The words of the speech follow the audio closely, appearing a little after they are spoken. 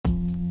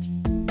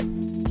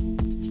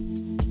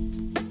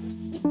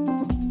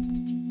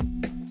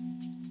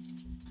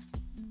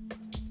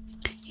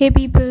Hey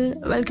people,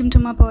 welcome to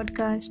my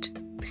podcast.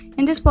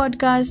 In this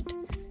podcast,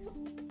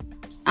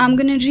 I'm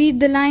gonna read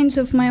the lines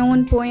of my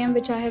own poem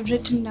which I have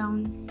written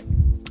down.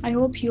 I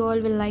hope you all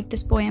will like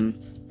this poem.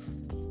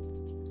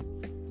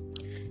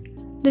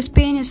 This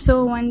pain is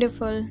so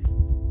wonderful.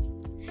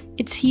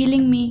 It's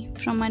healing me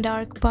from my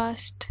dark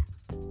past.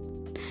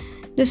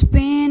 This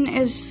pain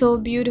is so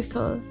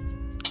beautiful.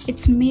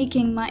 It's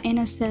making my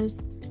inner self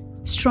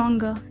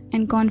stronger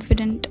and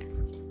confident.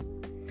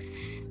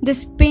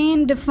 This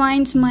pain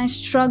defines my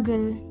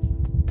struggle.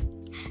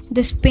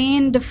 This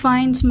pain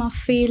defines my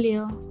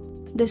failure.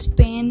 This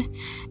pain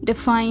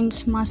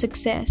defines my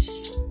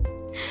success.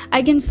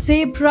 I can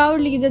say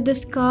proudly that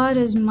this scar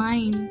is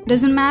mine.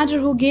 Doesn't matter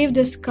who gave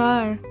this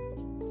scar.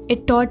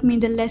 It taught me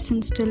the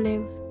lessons to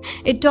live.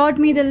 It taught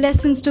me the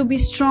lessons to be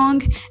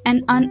strong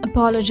and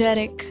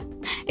unapologetic.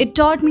 It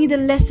taught me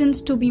the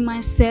lessons to be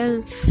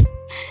myself.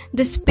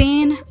 This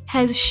pain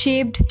has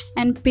shaped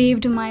and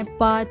paved my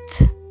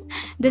path.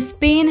 This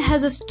pain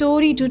has a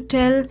story to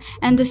tell,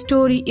 and the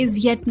story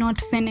is yet not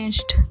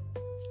finished.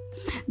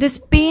 This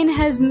pain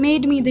has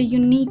made me the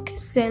unique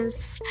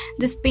self.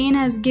 This pain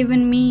has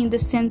given me the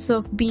sense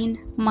of being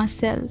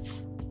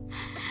myself.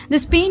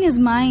 This pain is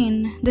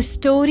mine. The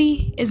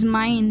story is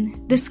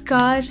mine. The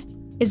scar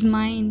is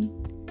mine.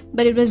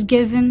 But it was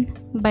given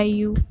by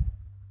you.